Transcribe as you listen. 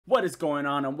What is going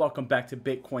on, and welcome back to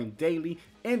Bitcoin Daily.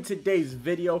 In today's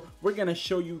video, we're going to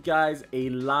show you guys a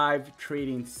live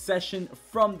trading session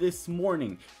from this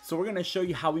morning. So we're going to show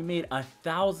you how we made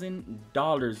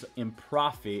 $1,000 in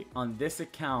profit on this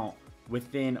account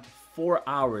within 4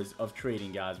 hours of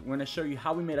trading, guys. We're going to show you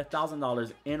how we made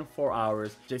 $1,000 in 4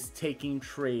 hours just taking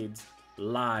trades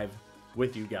live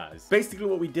with you guys. Basically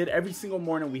what we did every single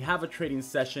morning, we have a trading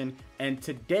session, and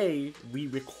today we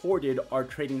recorded our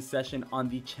trading session on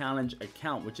the challenge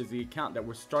account, which is the account that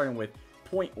we're starting with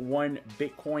 0.1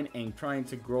 Bitcoin and trying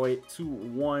to grow it to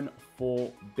 1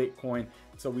 full Bitcoin.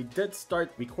 So we did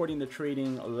start recording the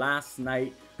trading last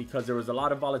night because there was a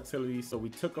lot of volatility. So we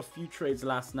took a few trades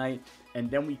last night, and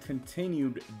then we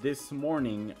continued this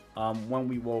morning when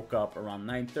we woke up around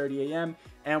 9:30 a.m.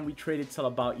 and we traded till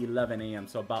about 11 a.m.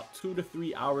 So about 2 to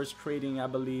 3 hours trading, I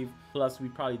believe. Plus we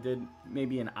probably did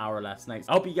maybe an hour last night.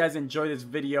 I hope you guys enjoy this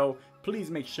video. Please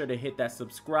make sure to hit that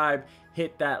subscribe,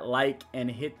 hit that like, and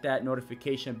hit that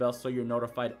notification bell so you're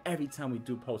notified every time we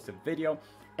do post a video.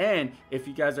 And if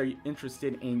you guys are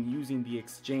interested in using the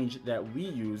exchange that we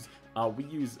use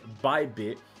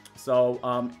Bybit.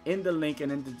 So in the link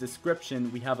and in the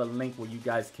description, we have a link where you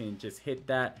guys can just hit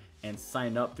that and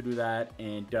sign up through that,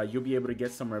 and you'll be able to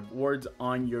get some rewards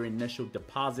on your initial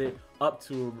deposit up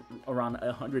to around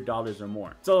 $100 or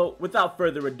more. So without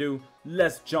further ado,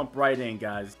 let's jump right in,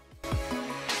 guys.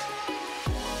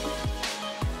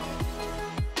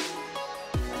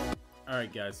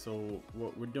 Alright guys, so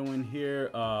what we're doing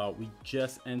here, we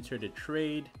just entered a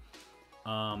trade.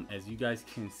 As you guys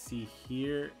can see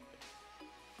here,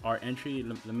 our entry,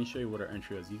 let me show you what our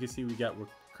entry is. You can see we're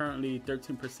currently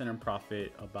 13% in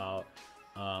profit, about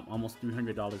almost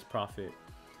 $300 profit.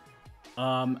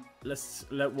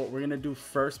 What we're gonna do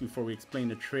first before we explain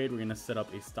the trade, we're gonna set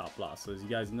up a stop loss. So as you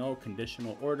guys know,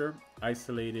 conditional order,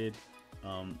 isolated,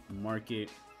 market,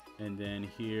 and then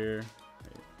here,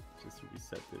 just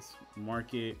reset this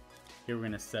market. Here we're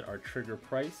gonna set our trigger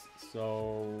price.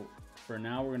 So for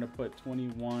now we're gonna put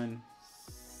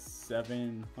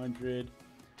 21,700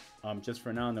 just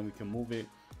for now, and then we can move it.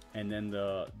 And then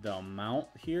the amount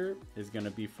here is gonna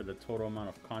be for the total amount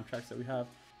of contracts that we have,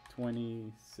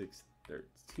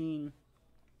 2613.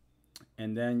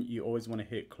 And then you always want to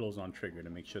hit close on trigger to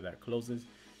make sure that closes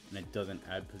and it doesn't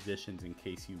add positions in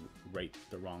case you write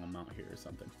the wrong amount here or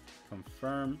something.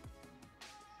 Confirm.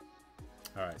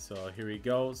 All right, so here we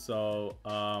go. So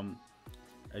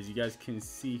as you guys can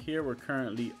see here, we're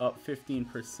currently up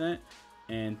 15%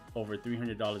 and over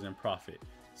 $300 in profit.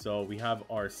 So we have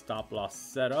our stop loss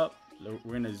set up.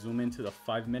 We're gonna zoom into the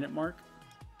 5-minute mark,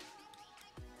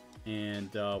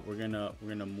 and we're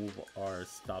gonna move our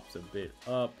stops a bit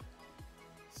up.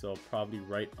 So probably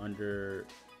right under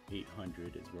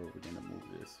 800 is where we're gonna move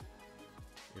this.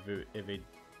 If it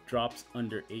drops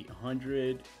under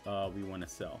 800, we want to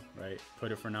sell, right?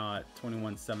 Put it for now at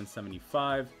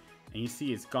 21,775, and you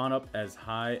see it's gone up as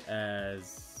high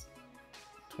as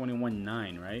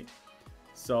 21,900, right?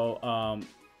 So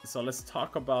so let's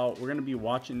talk about, we're going to be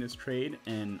watching this trade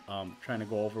and trying to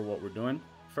go over what we're doing.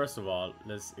 First of all,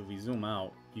 if we zoom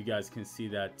out, you guys can see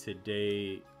that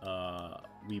today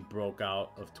we broke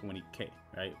out of 20k,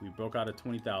 right? We broke out of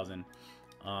 20,000.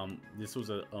 This was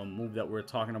a move that we're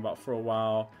talking about for a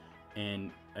while,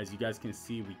 and as you guys can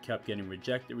see, we kept getting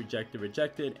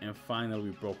rejected, and finally we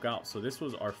broke out. So this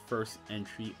was our first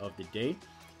entry of the day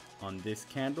on this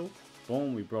candle.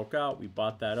 Boom, we broke out, we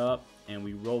bought that up, and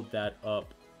we rolled that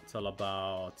up till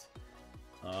about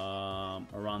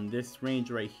around this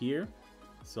range right here.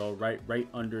 So right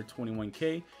under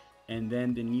 21k. And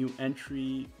then the new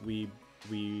entry we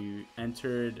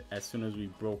entered as soon as we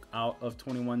broke out of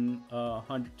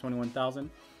 21,000,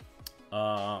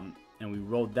 and we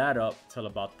rolled that up till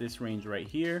about this range right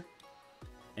here.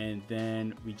 And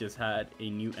then we just had a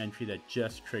new entry that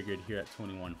just triggered here at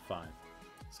 21.5.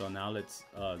 So now let's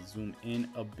zoom in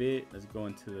a bit. Let's go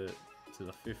into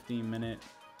the 15-minute.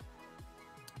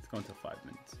 Let's go into 5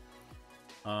 minutes.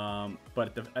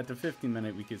 But at the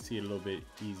 15-minute, we can see it a little bit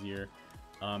easier.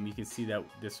 You can see that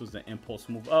this was the impulse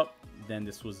move up, then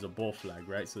this was the bull flag,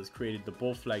 right? So it's created the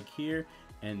bull flag here,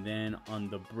 and then on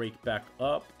the break back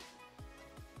up,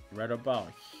 right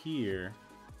about here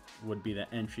would be the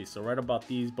entry. So right about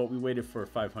these, but we waited for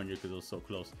 500 because it was so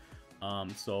close.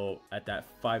 So at that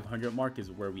 500 mark is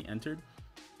where we entered,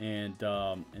 and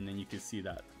then you can see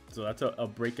that. So that's a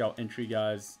breakout entry,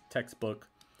 guys. Textbook,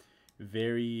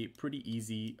 pretty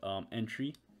easy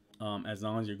entry. as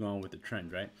long as you're going with the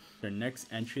trend, right? The next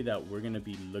entry that we're going to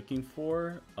be looking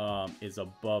for is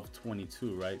above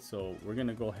 22, right? So we're going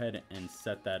to go ahead and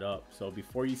set that up. So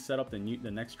before you set up the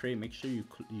next trade, make sure you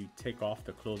take off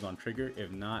the close on trigger.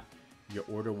 If not, your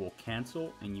order will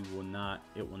cancel and it will not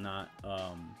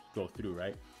go through,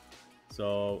 right?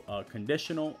 So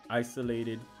conditional,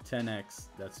 isolated, 10x,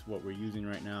 that's what we're using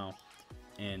right now.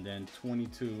 And then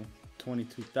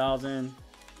 22,000,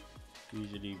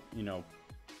 usually, you know,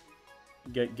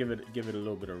 give it a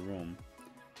little bit of room.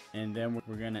 And then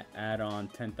we're gonna add on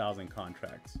 10,000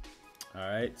 contracts. All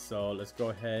right, so let's go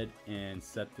ahead and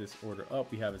set this order up.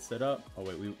 We have it set up. Oh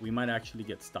wait, we might actually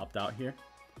get stopped out here.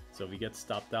 So if we get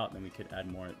stopped out, then we could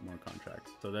add more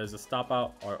contracts. So there's a stop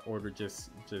out. Our order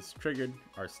just triggered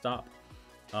our stop.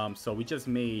 So we just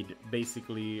made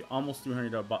basically almost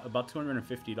 $300, about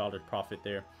 $250 profit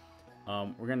there.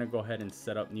 We're gonna go ahead and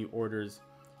set up new orders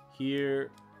here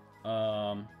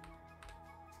for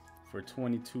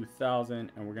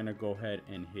 22,000, and we're gonna go ahead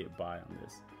and hit buy on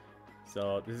this.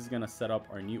 So this is gonna set up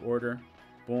our new order.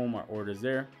 Boom, our order's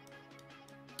there.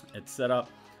 It's set up.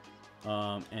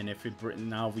 And if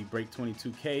now we break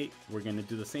 22K, we're gonna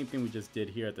do the same thing we just did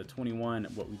here at the 21.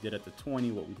 What we did at the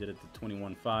 20, what we did at the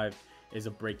 21.5 is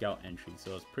a breakout entry.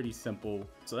 So it's pretty simple.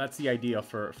 So that's the idea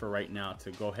for right now,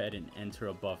 to go ahead and enter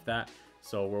above that.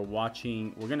 So we're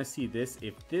gonna see this.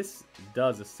 If this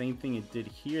does the same thing it did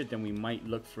here, then we might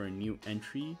look for a new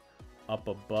entry up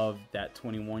above that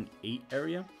 21.8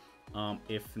 area.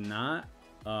 If not,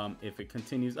 if it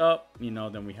continues up, you know,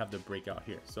 then we have the breakout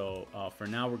here. So for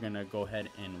now, we're gonna go ahead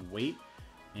and wait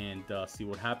and see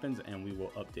what happens, and we will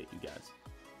update you guys.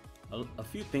 A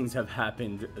few things have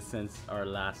happened since our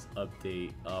last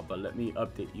update, but let me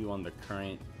update you on the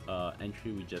current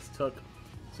entry we just took.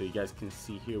 So you guys can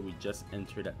see here, we just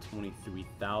entered at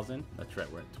 23,000. That's right,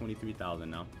 we're at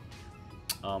 23,000 now.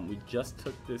 We just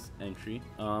took this entry,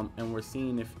 and we're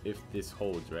seeing if this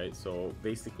holds, right? So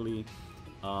basically,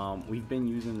 we've been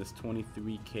using this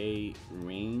 23K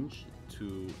range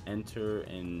to enter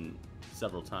in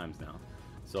several times now.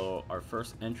 So our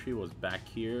first entry was back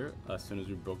here. As soon as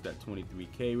we broke that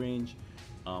 23K range,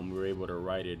 we were able to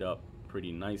ride it up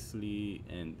pretty nicely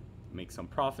and make some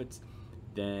profits.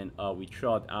 Then we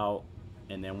trailed out,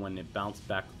 and then when it bounced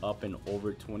back up and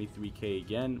over 23K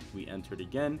again, we entered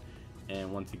again,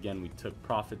 and once again we took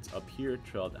profits up here,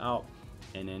 trailed out,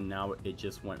 and then now it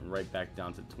just went right back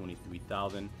down to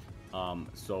 23,000.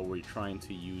 So we're trying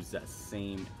to use that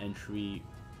same entry,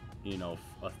 you know,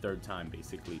 a third time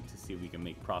basically, to see if we can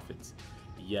make profits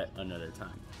yet another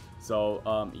time. So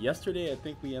yesterday I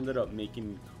think we ended up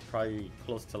making probably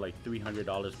close to like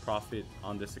 $300 profit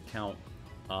on this account.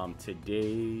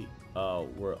 Today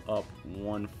we're up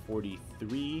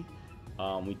 143.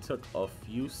 We took a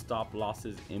few stop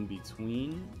losses in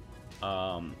between,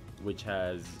 which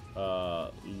has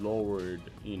lowered,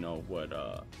 you know,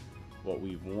 what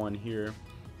we've won here.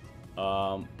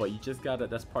 But you just gotta,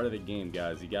 that's part of the game,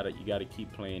 guys. You gotta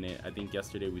keep playing it. I think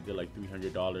yesterday we did like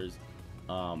 $300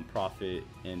 profit,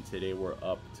 and today we're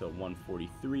up to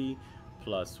 143,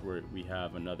 plus we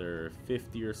have another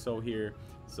 50 or so here,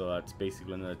 so that's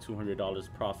basically another $200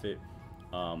 profit.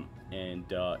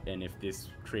 And if this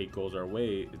trade goes our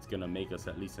way, it's gonna make us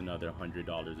at least another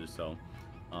 $100 or so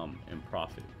in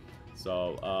profit.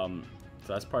 So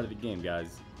so that's part of the game,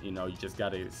 guys. You know, you just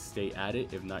gotta stay at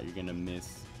it. If not, you're gonna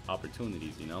miss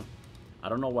opportunities. You know, I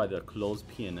don't know why the closed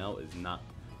P&L is not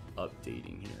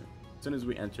updating here. As soon as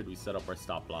we entered, we set up our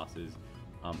stop losses,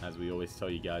 as we always tell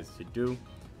you guys to do.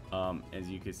 As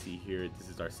you can see here, this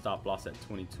is our stop loss at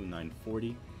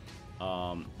 22,940,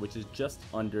 which is just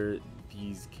under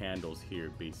these candles here.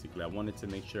 Basically, I wanted to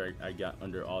make sure I got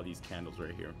under all these candles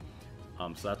right here.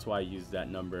 So that's why I used that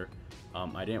number.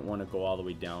 I didn't want to go all the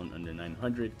way down under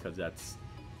 900 because that's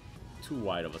too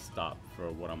wide of a stop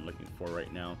for what I'm looking for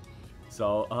right now.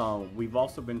 So we've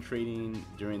also been trading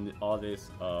during all this.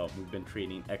 We've been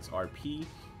trading XRP,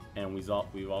 and we've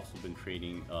also been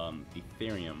trading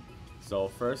Ethereum. So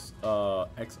first,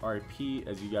 XRP,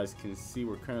 as you guys can see,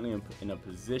 we're currently in a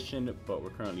position, but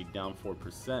we're currently down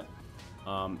 4%.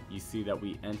 You see that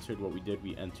we entered,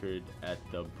 we entered at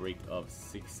the break of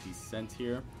 60 cents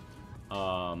here.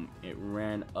 It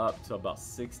ran up to about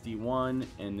 61,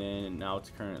 and then now it's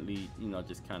currently, you know,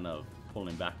 just kind of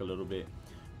pulling back a little bit.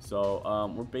 So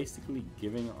we're basically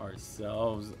giving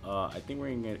ourselves, I think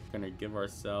we're gonna give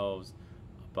ourselves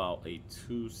about a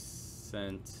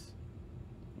 2-cent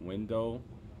window,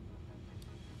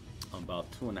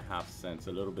 about 2.5 cents,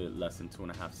 a little bit less than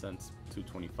 2.5 cents,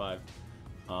 2.25.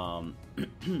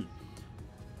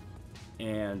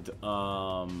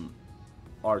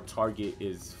 our target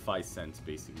is 5 cents.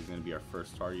 Basically, it's going to be our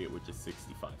first target, which is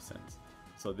 65 cents.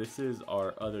 So this is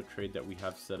our other trade that we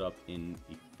have set up in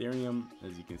Ethereum.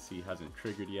 As you can see, it hasn't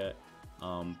triggered yet.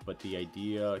 But the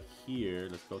idea here,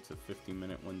 let's go to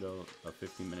 15-minute window,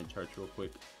 15-minute charts real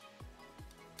quick.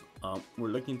 We're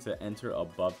looking to enter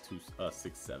above to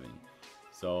 670.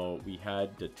 So we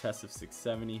had the test of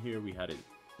 670 here. We had it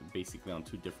basically on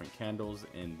 2 different candles,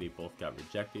 and they both got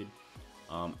rejected.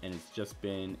 And it's just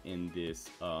been in this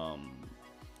bull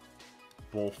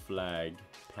flag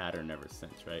pattern ever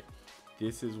since, right?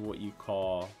 This is what you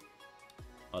call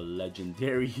a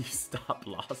legendary stop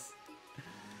loss.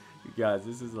 You guys,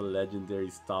 this is a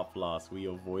legendary stop loss. We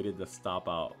avoided the stop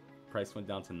out. Price went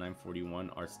down to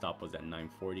 941. Our stop was at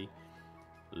 940.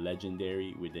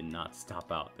 Legendary. We did not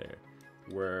stop out there.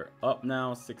 We're up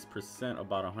now 6%,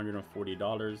 about $140,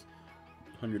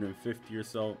 150 or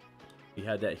so. We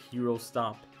had that hero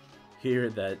stop here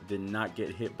that did not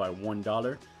get hit by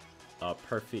 $1.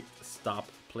 Perfect stop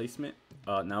placement.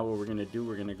 Now what we're gonna do,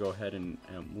 we're gonna go ahead and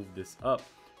move this up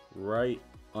right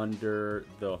under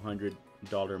the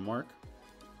 $100 mark,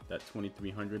 that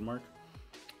 2300 mark,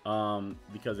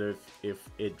 because if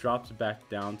it drops back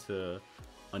down to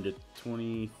under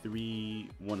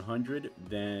 23,100,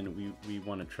 then we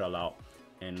want to trail out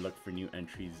and look for new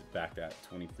entries back at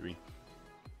 23.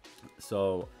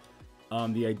 So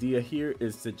the idea here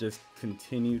is to just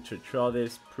continue to trail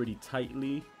this pretty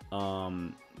tightly.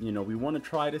 You know, we want to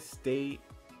try to stay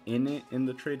in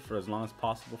the trade for as long as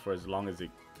possible, for as long as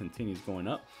it continues going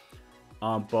up.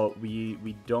 But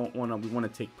we don't want to, we want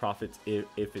to take profits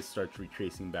if it starts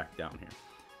retracing back down here.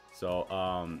 So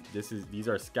these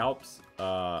are scalps.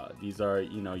 These are,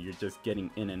 you know, you're just getting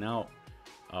in and out.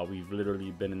 We've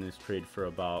literally been in this trade for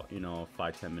about, you know,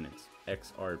 5-10 minutes.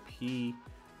 XRP,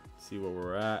 see where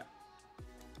we're at.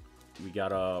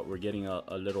 We're getting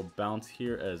a little bounce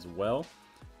here as well.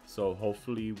 So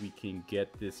hopefully we can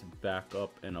get this back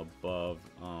up and above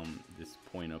this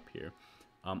point up here.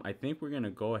 I think we're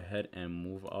gonna go ahead and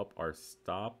move up our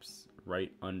stops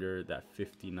right under that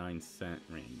 59-cent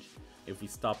range. If we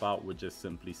stop out, we'll just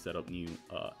simply set up new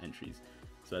entries.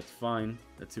 So that's fine.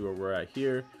 Let's see where we're at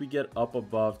here. If we get up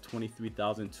above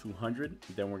 23,200,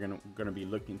 then we're gonna be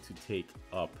looking to take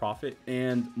profit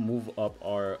and move up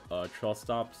our trail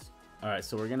stops. All right,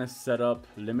 so we're gonna set up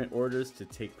limit orders to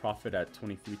take profit at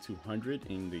 23,200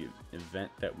 in the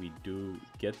event that we do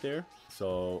get there.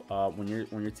 So when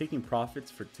you're taking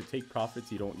profits, to take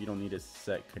profits, you don't need to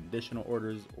set conditional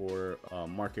orders or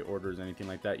market orders, anything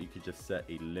like that. You could just set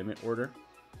a limit order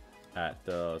at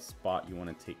the spot you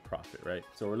want to take profit, right?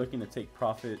 So we're looking to take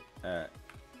profit at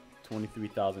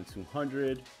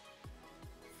 23,200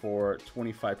 for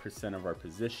 25% of our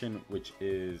position, which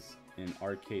is, in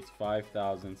our case,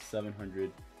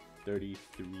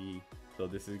 5,733. So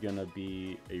this is gonna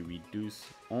be a reduce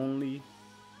only,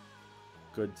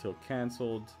 good till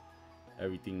canceled.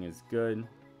 Everything is good,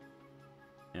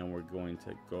 and we're going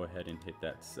to go ahead and hit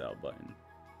that sell button.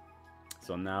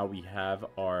 So now we have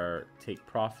our take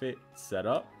profit set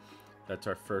up. That's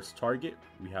our first target.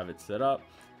 We have it set up,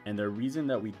 and the reason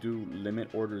that we do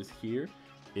limit orders here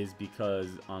is because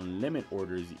on limit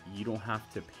orders, you don't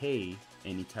have to pay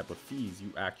any type of fees.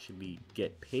 You actually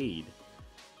get paid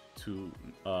to,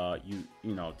 you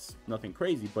know, it's nothing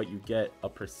crazy, but you get a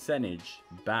percentage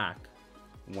back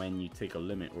when you take a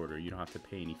limit order. You don't have to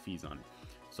pay any fees on it.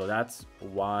 So that's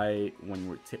why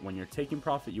when you're taking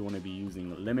profit, you want to be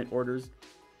using limit orders.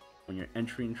 When you're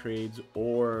entering trades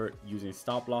or using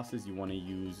stop losses, you want to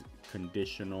use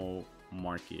conditional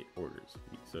market orders.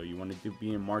 So you want to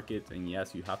be in markets, and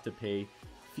yes, you have to pay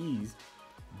fees,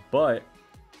 but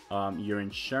you're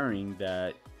ensuring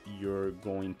that you're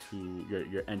going to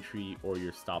your entry or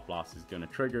your stop loss is going to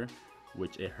trigger,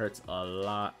 which it hurts a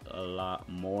lot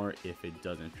more if it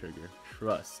doesn't trigger.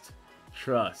 Trust.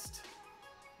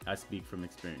 I speak from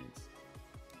experience.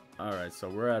 All right, so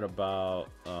we're at about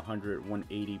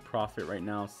 180 profit right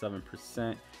now,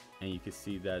 7%, and you can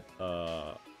see that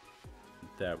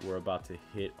that we're about to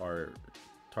hit our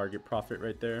target profit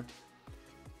right there.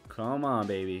 Come on,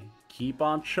 baby, keep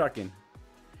on trucking,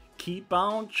 keep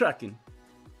on trucking.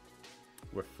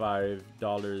 We're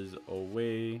 $5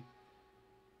 away,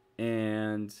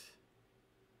 and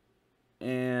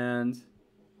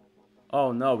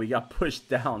oh no, we got pushed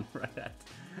down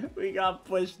we got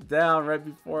pushed down right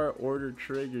before our order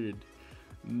triggered.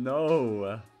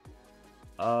 No.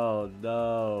 Oh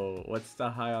no. What's the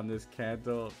high on this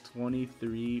candle?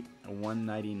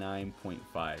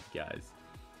 23,199.5, guys.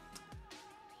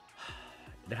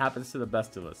 It happens to the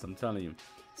best of us, I'm telling you.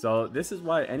 So this is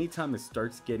why anytime it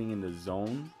starts getting in the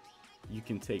zone you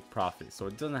can take profit. So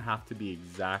it doesn't have to be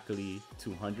exactly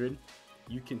 200.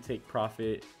 You can take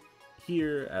profit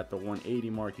here at the 180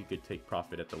 mark. You could take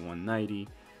profit at the 190.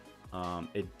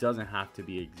 It doesn't have to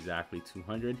be exactly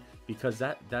 200, because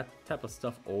that type of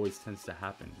stuff always tends to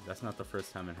happen. That's not the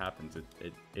first time it happens.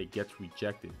 It gets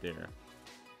rejected there.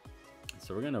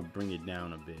 So we're gonna bring it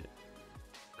down a bit,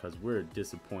 because we're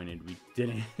disappointed we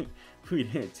didn't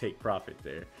take profit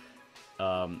there.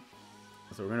 So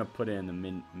we're gonna put it in the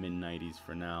mid 90s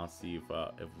for now. See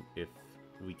if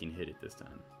we can hit it this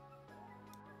time,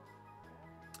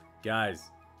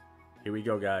 guys. Here we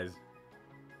go, guys.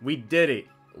 We did it.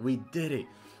 We did it.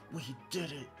 We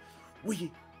did it.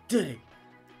 We did it.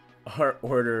 Our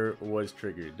order was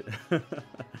triggered.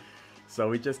 So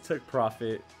we just took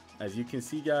profit. As you can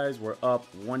see, guys, we're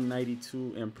up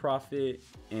 192 in profit,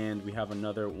 and we have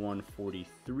another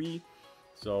 143.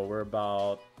 So we're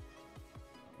about,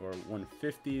 or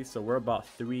 150. So we're about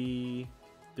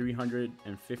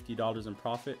 $350 in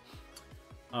profit.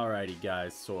 Alrighty,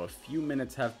 guys. So a few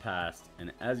minutes have passed,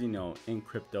 and as you know, in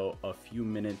crypto, a few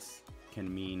minutes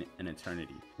can mean an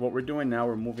eternity. What we're doing now,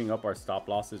 we're moving up our stop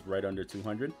losses right under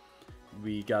 200.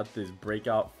 We got this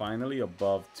breakout finally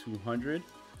above 200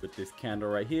 with this candle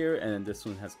right here, and then this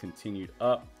one has continued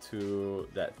up to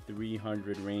that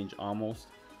 300 range almost.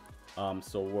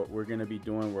 So what we're going to be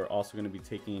doing, we're also going to be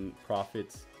taking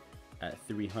profits at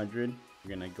 300.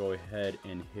 We're going to go ahead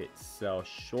and hit sell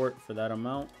short for that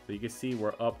amount. So you can see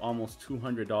we're up almost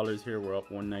 $200 here. We're up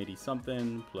 190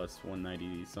 something plus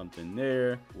 190 something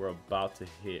there. We're about to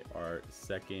hit our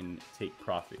second take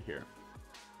profit here.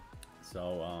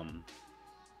 So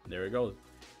there it goes.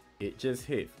 It just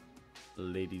hit,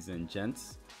 ladies and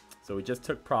gents. So we just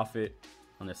took profit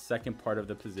on the second part of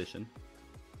the position,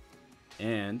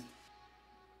 and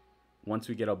once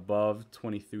we get above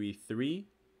 23.3,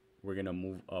 we're gonna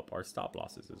move up our stop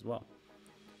losses as well.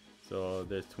 So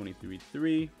there's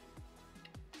 23.3.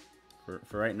 For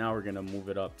right now, we're gonna move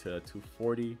it up to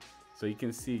 240. So you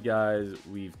can see, guys,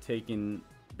 we've taken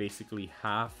basically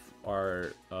half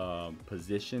our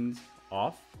positions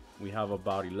off. We have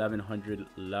about 1100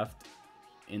 left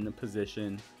in the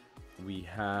position. We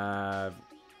have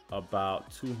about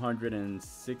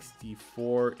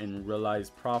 264 in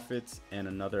realized profits and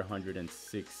another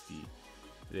 160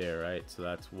 there, right? So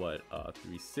that's what,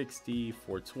 360,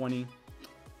 420,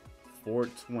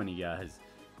 guys.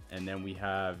 And then we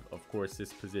have, of course,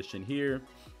 this position here,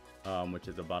 which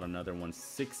is about another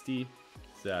 160.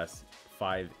 So that's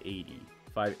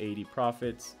 580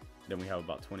 profits. Then we have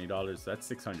about $20. So that's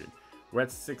 600. We're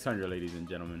at 600, ladies and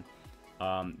gentlemen.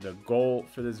 The goal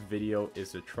for this video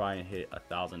is to try and hit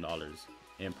 $1,000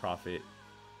 in profit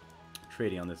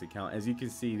trading on this account. As you can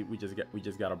see, we just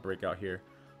got a breakout here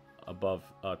above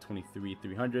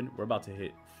 23,300. We're about to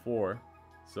hit 4.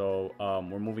 So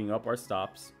we're moving up our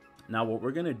stops. Now what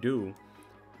we're gonna do,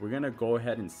 we're gonna go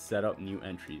ahead and set up new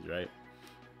entries, right?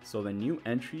 So the new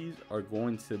entries are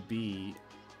going to be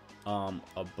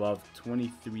above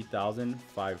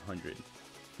 23,500.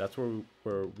 That's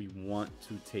where we want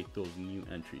to take those new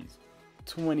entries.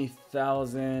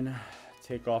 20,000,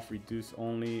 take off, reduce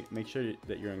only. Make sure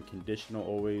that you're in conditional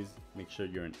always. Make sure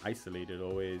you're in isolated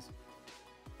always.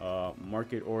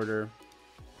 Market order,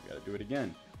 gotta do it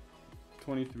again.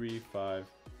 23.5.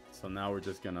 So now we're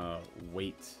just gonna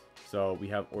wait. So we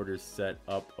have orders set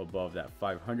up above that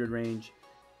 500 range.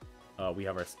 We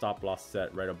have our stop loss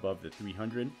set right above the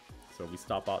 300. So we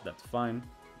stop out, that's fine.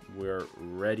 We're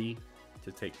ready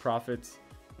to take profits,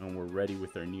 and we're ready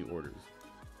with our new orders.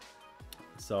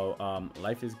 So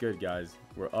life is good, guys.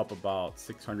 We're up about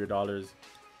 $600.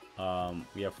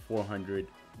 We have $400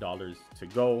 to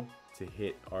go to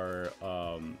hit our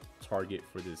target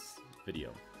for this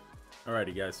video.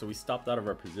 Alrighty, guys, so we stopped out of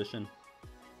our position.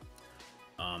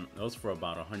 That was for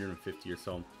about 150 or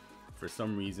so. For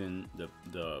some reason,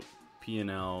 the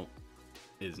P&L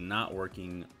is not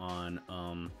working on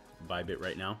Bybit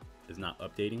right now. It's not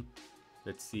updating.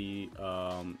 Let's see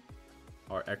our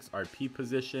XRP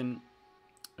position.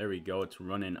 There we go. It's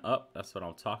running up. That's what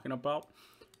I'm talking about.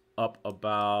 Up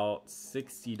about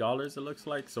 $60, it looks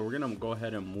like. So we're gonna go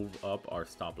ahead and move up our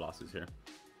stop losses here.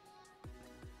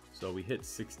 So we hit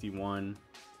 61.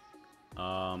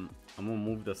 I'm gonna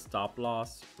move the stop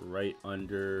loss right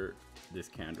under this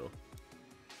candle.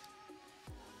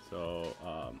 So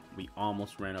we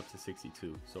almost ran up to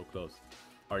 62, so close.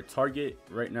 Our target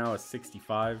right now is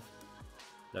 65.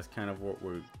 That's kind of what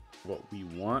we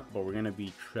want, but we're gonna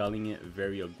be trailing it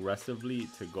very aggressively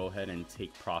to go ahead and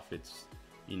take profits,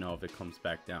 you know, if it comes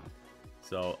back down.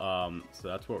 So so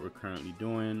that's what we're currently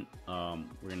doing.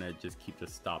 We're gonna just keep the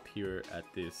stop here at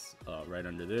this right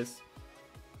under this.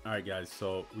 All right, guys,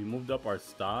 so we moved up our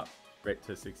stop right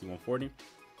to 61.40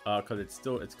 because it's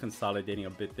consolidating a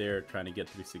bit there, trying to get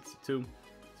through 62.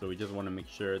 So we just want to make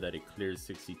sure that it clears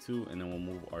 62, and then we'll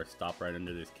move our stop right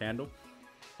under this candle.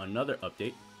 Another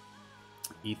update,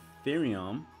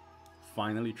 Ethereum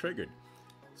finally triggered.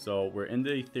 So we're in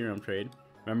the Ethereum trade.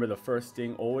 Remember, the first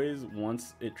thing always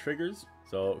once it triggers,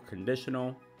 so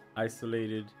conditional,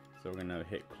 isolated. So we're gonna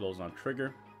hit close on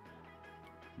trigger,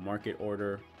 market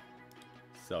order,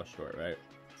 sell short, right?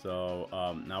 So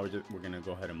now we're gonna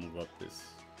go ahead and move up the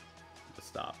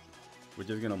stop. We're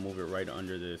just gonna move it right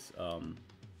under this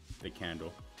the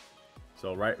candle.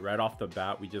 So right off the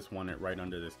bat, we just want it right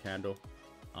under this candle.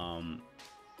 And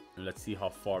let's see how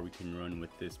far we can run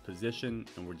with this position,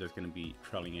 and we're just gonna be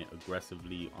trailing it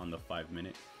aggressively on the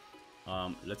 5-minute.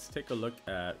 Let's take a look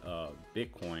at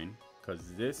Bitcoin,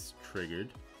 because this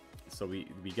triggered. So we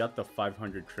got the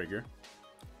 500 trigger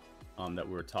that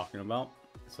we were talking about.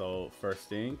 So first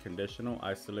thing, conditional,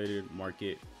 isolated,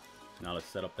 market. Now let's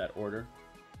set up that order,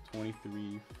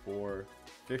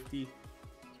 23,450. So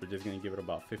we're just gonna give it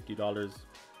about $50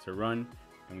 to run,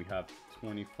 and we have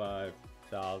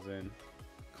 25,000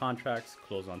 contracts.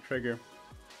 Close on trigger.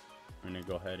 I'm gonna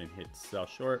go ahead and hit sell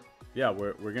short. Yeah,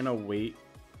 we're gonna wait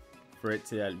for it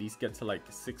to at least get to like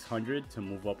 600 to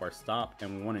move up our stop,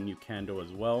 and we want a new candle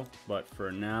as well. But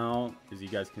for now, as you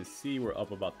guys can see, we're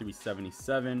up about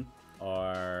 377.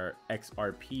 Our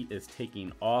XRP is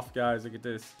taking off, guys. Look at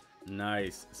this.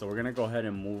 Nice. So we're gonna go ahead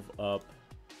and move up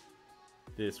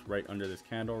this right under this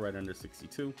candle, right under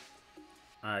 62.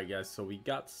 All right, guys, so we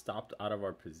got stopped out of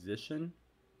our position.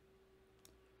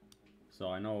 So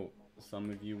I know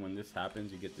some of you, when this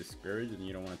happens, you get discouraged and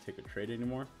you don't want to take a trade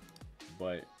anymore,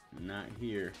 but not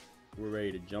here. We're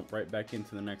ready to jump right back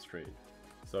into the next trade.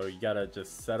 So you gotta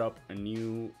just set up a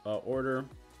new order,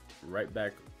 right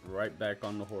back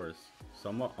on the horse. So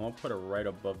I'm gonna put it right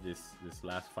above this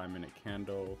last 5-minute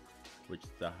candle, which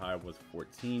the high was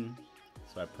 14.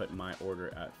 So I put my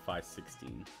order at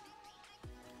 516,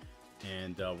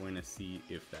 and we're gonna see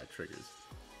if that triggers.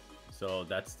 So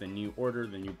that's the new order,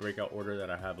 the new breakout order that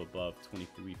I have above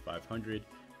 23,500.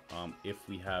 If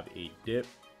we have a dip,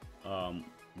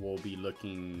 we'll be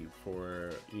looking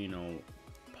for, you know,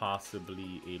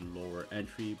 possibly a lower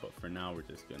entry, but for now we're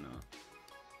just gonna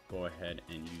go ahead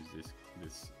and use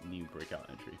this new breakout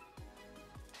entry.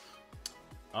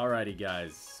 Alrighty,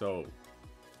 guys, so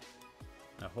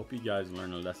I hope you guys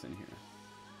learn a lesson here,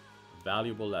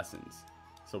 valuable lessons.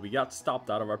 So we got stopped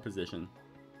out of our position,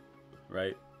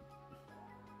 right,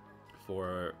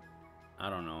 for, I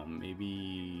don't know,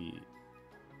 maybe,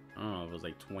 I don't know, it was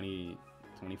like 20,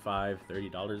 25,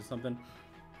 $30 or something,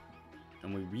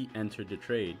 and we re-entered the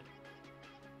trade,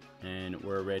 and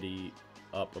we're already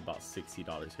up about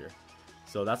 $60 here.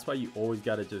 So that's why you always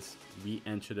got to just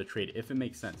re-enter the trade if it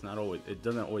makes sense. Not always, it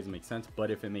doesn't always make sense, but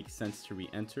if it makes sense to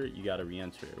re-enter it, you got to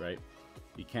re-enter it, right?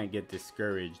 You can't get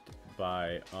discouraged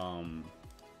by a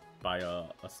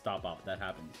stop out that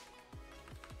happens.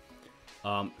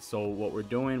 So what we're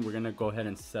doing, we're gonna go ahead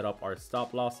and set up our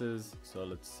stop losses. So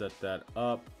let's set that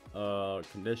up.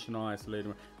 Conditional,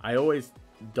 isolated. I always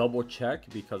double check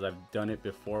because I've done it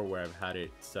before where I've had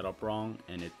it set up wrong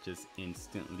and it just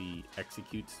instantly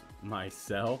executes my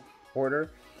sell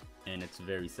order, and it's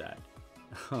very sad.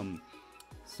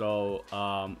 So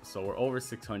we're over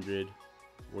 600.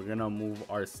 We're gonna move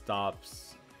our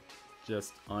stops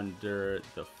just under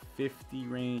the 50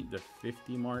 range, the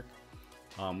 50 mark.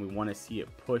 We want to see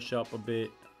it push up a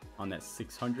bit on that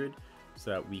 600 so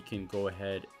that we can go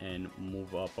ahead and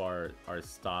move up our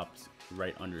stops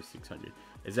right under 600.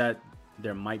 Is that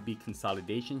there might be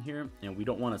consolidation here, and we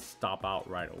don't want to stop out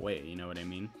right away, you know what I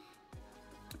mean?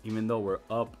 Even though we're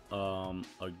up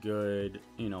a good,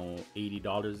 you know, $80,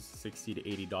 $60 to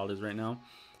 $80 right now,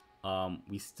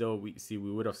 we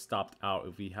would have stopped out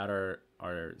if we had our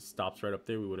stops right up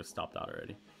there. We would have stopped out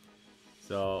already.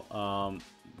 So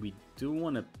we do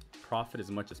want to profit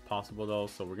as much as possible though,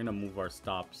 so we're gonna move our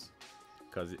stops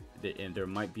because there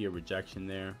might be a rejection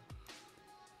there.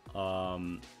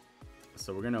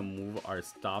 So we're gonna move our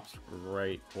stops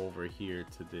right over here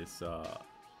to this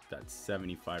that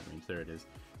 75 range. There it is.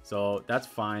 So that's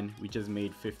fine. We just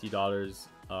made $50.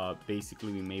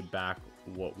 Basically we made back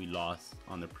what we lost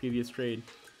on the previous trade,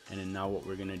 and then now what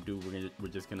we're gonna do, we're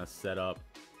just gonna set up,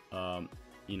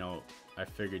 you know, I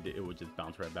figured it would just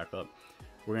bounce right back up.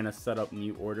 We're gonna set up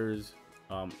new orders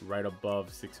right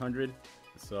above 600.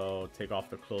 So take off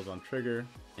the close on trigger,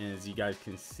 and as you guys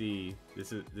can see, that's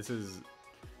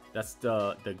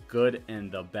the good and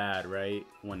the bad, right?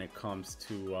 When it comes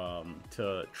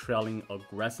to trailing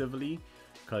aggressively,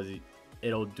 because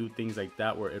it'll do things like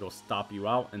that where it'll stop you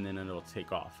out and then it'll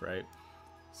take off, right?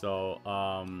 So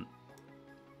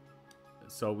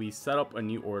so we set up a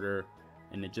new order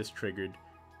and it just triggered,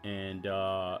 and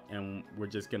we're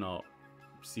just gonna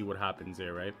see what happens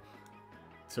there, right?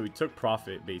 So we took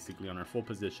profit basically on our full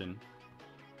position,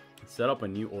 set up a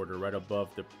new order right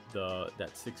above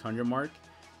that 600 mark,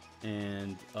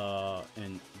 and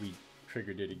we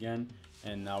triggered it again,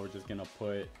 and now we're just gonna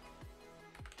put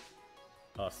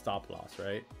a stop loss,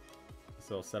 right?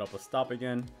 So set up a stop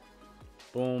again,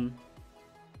 boom.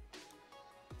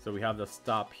 So we have the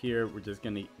stop here. We're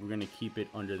gonna keep it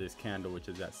under this candle, which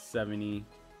is at 70.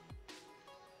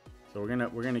 So we're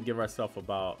gonna give ourselves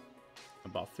about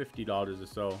 $50 or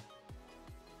so.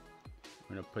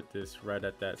 We're gonna put this right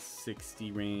at that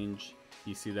 60 range.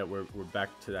 You see that we're back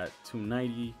to that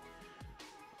 290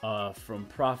 from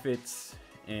profits,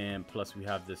 and plus we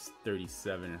have this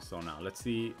 37 or so now. Let's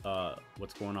see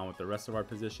what's going on with the rest of our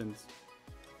positions.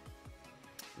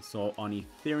 So on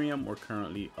Ethereum, we're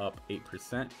currently up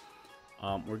 8%.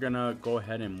 We're gonna go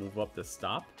ahead and move up the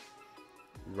stop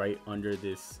right under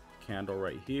this candle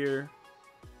right here.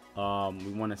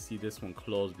 We want to see this one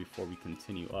close before we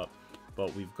continue up,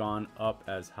 but we've gone up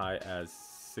as high as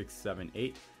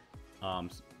 678.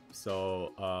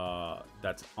 So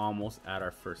that's almost at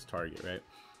our first target, right?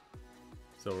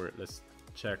 So let's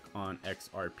check on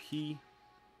XRP.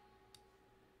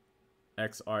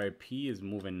 XRP is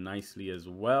moving nicely as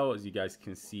well. As you guys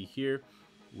can see here,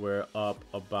 we're up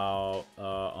about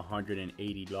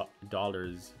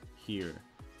 $180 here.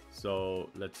 So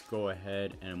let's go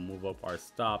ahead and move up our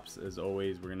stops. As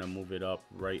always, we're gonna move it up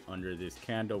right under this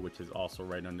candle, which is also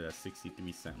right under that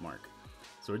 63-cent mark.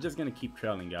 So we're just gonna keep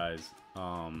trailing, guys.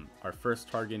 Our first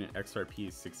target in XRP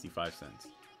is 65 cents.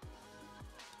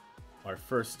 Our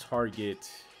first target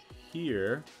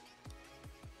here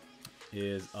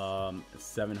is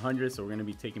 700, so we're going to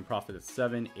be taking profit at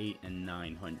 7, 8, and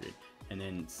 900, and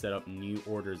then set up new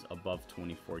orders above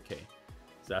 24k.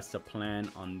 So that's the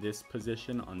plan on this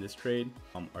position, on this trade.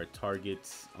 Our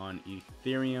targets on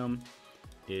Ethereum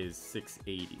is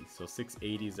 680. So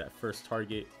 680 is that first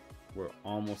target. We're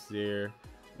almost there.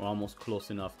 We're almost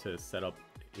close enough to set up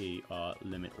a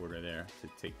limit order there to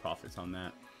take profits on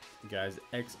that. Guys,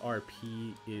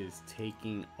 XRP is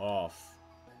taking off.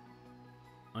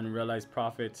 Unrealized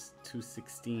profits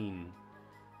 216,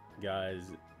 guys.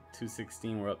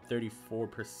 216. We're up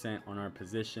 34% on our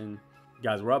position,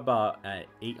 guys. We're about at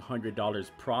 $800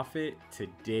 profit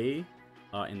today.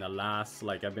 In the last,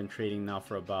 like, I've been trading now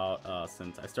for about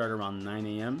since I started around 9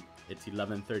 a.m. It's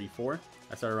 11:34.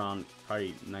 I started around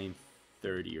probably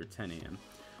 9:30 or 10 a.m.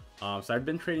 So I've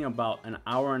been trading about an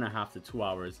hour and a half to 2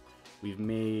 hours. We've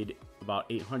made about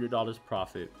 $800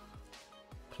 profit.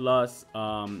 Plus,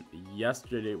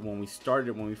 yesterday when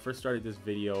we first started this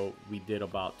video, we did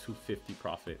about $250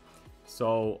 profit.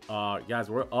 So, guys,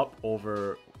 we're up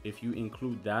over, if you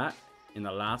include that, in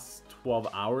the last 12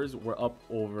 hours, we're up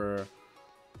over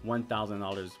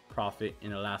 $1,000 profit in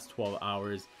the last 12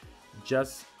 hours.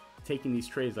 Just taking these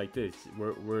trades like this,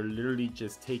 we're literally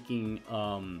just taking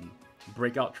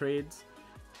breakout trades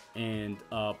and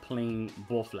playing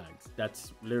bull flags.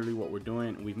 That's literally what we're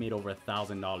doing. We've made over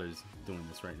 $1,000 doing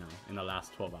this right now in the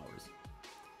last 12 hours,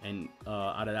 and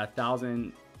out of that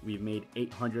 1,000, we've made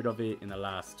 800 of it in the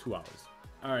last 2 hours.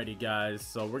 Alrighty, guys,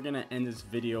 so we're gonna end this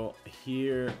video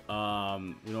here.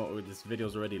 You know, this video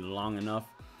is already long enough,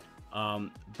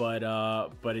 but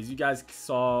as you guys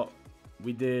saw,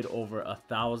 we did over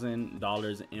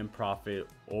 $1,000 in profit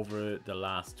over the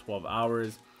last 12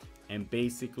 hours. And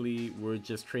basically, we're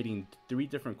just trading 3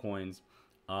 different coins,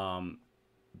 Bitcoin,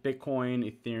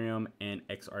 Ethereum, and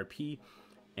XRP,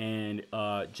 and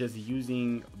just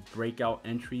using breakout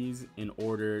entries in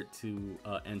order to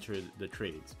enter the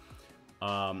trades.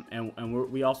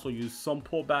 We also use some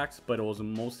pullbacks, but it was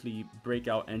mostly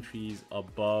breakout entries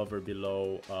above or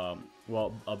below,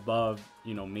 well, above,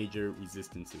 you know, major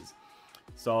resistances.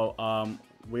 So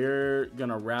we're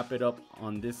gonna wrap it up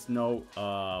on this note.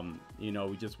 You know,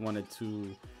 we just wanted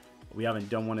to, we haven't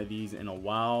done one of these in a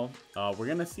while. We're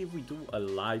gonna see if we do a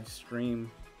live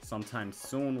stream sometime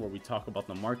soon where we talk about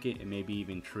the market and maybe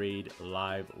even trade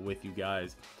live with you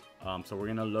guys. So we're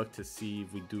gonna look to see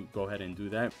if we do go ahead and do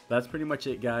that. That's pretty much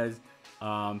it, guys.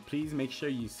 Please make sure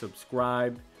you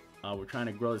subscribe. We're trying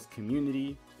to grow this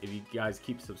community. If you guys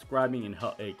keep subscribing, and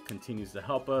it continues to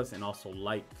help us, and also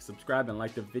subscribe and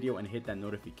like the video and hit that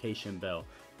notification bell.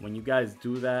 When you guys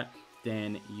do that,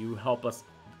 then you help us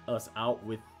out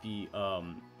with the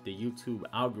YouTube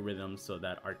algorithm, so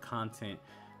that our content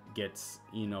gets,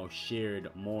 you know,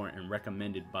 shared more and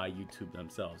recommended by YouTube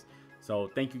themselves. So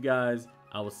thank you guys.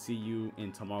 I will see you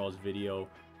in tomorrow's video.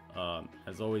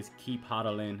 As always, keep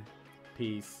hodling.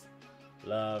 Peace,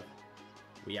 love.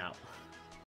 We out.